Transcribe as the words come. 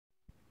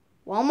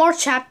One more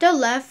chapter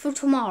left for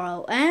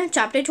tomorrow, and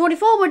chapter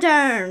 24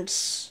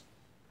 returns.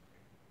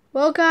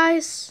 Well,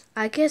 guys,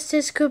 I guess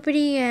this could be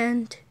the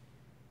end.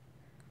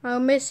 I'll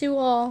miss you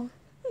all.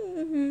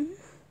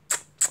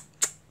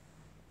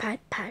 Pat,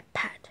 pat,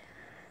 pat.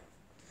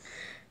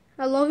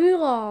 I love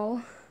you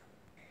all.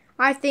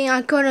 I think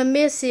I'm gonna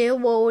miss it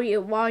while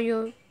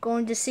you're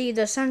going to see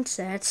the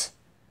sunset.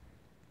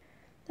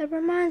 That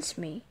reminds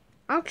me,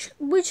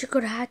 we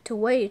could have had to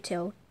wait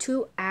till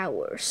 2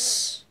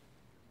 hours.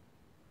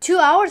 2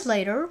 hours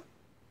later.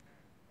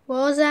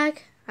 Well,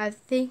 Zach, I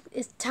think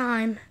it's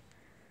time.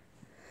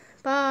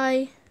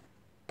 Bye.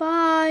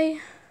 Bye.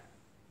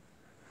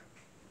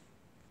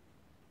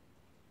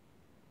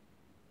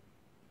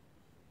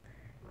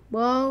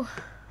 Well,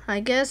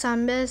 I guess I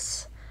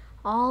miss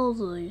all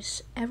of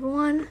these.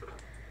 Everyone?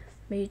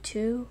 Me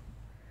too.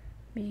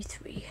 Me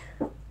three.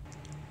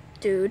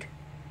 Dude,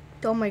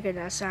 don't make it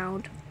that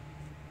sound.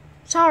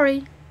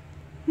 Sorry.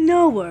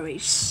 No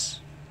worries.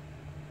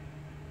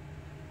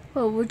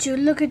 Well, would you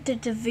look at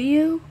the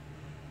view?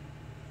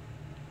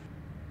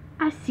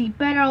 I see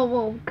better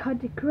little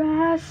cut the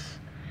grass,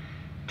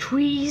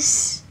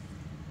 trees,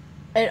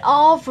 and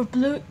all the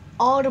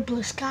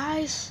blue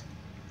skies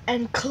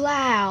and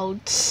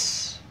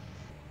clouds.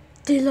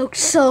 They look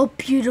so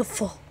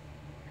beautiful.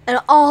 And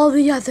all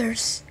the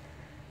others.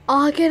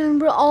 I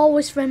can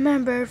always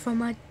remember from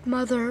my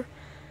mother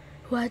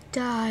who had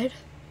died.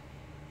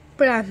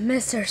 But I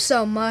miss her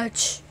so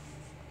much.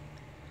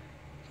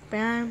 But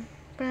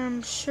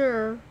I'm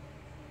sure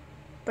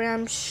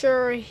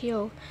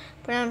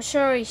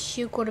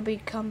she'll gonna be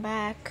come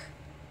back.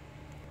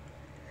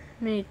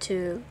 Me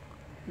too.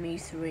 Me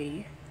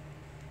three.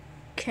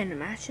 Can't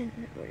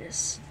imagine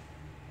this.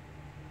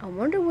 I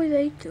wonder what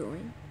they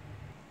doing.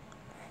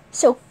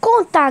 So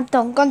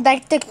contento con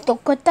that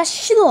TikTok con that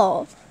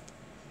slow.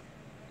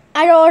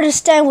 I don't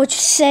understand what you're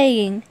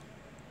saying.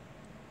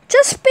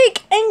 Just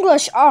speak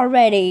English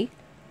already.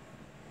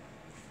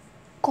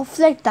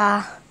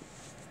 Conflicta.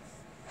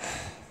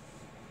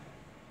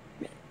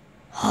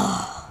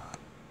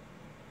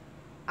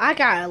 I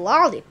got a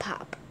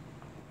lollipop.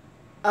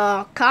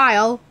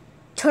 Kyle,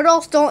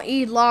 turtles don't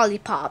eat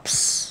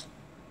lollipops.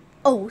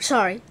 Oh,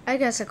 sorry. I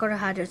guess I could have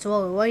had to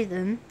throw it away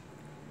then.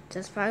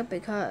 Just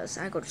because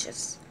I could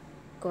just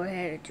go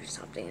ahead and do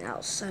something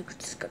else. I'm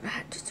just gonna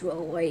have to throw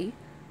away.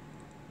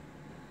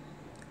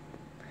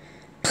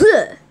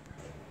 Puh.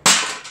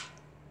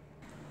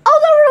 Oh,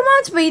 that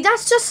reminds me.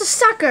 That's just a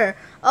sucker.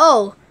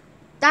 Oh,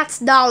 that's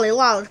Dolly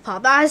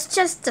Lollipop. That's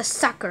just a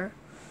sucker.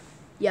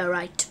 Yeah,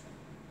 right.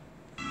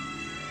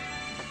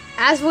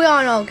 As we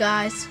all know,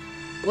 guys,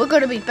 we're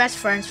gonna be best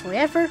friends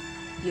forever.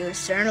 You're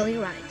certainly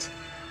right.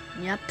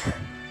 Yep.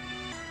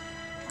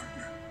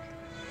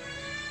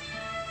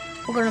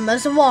 We're gonna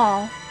miss them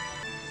all.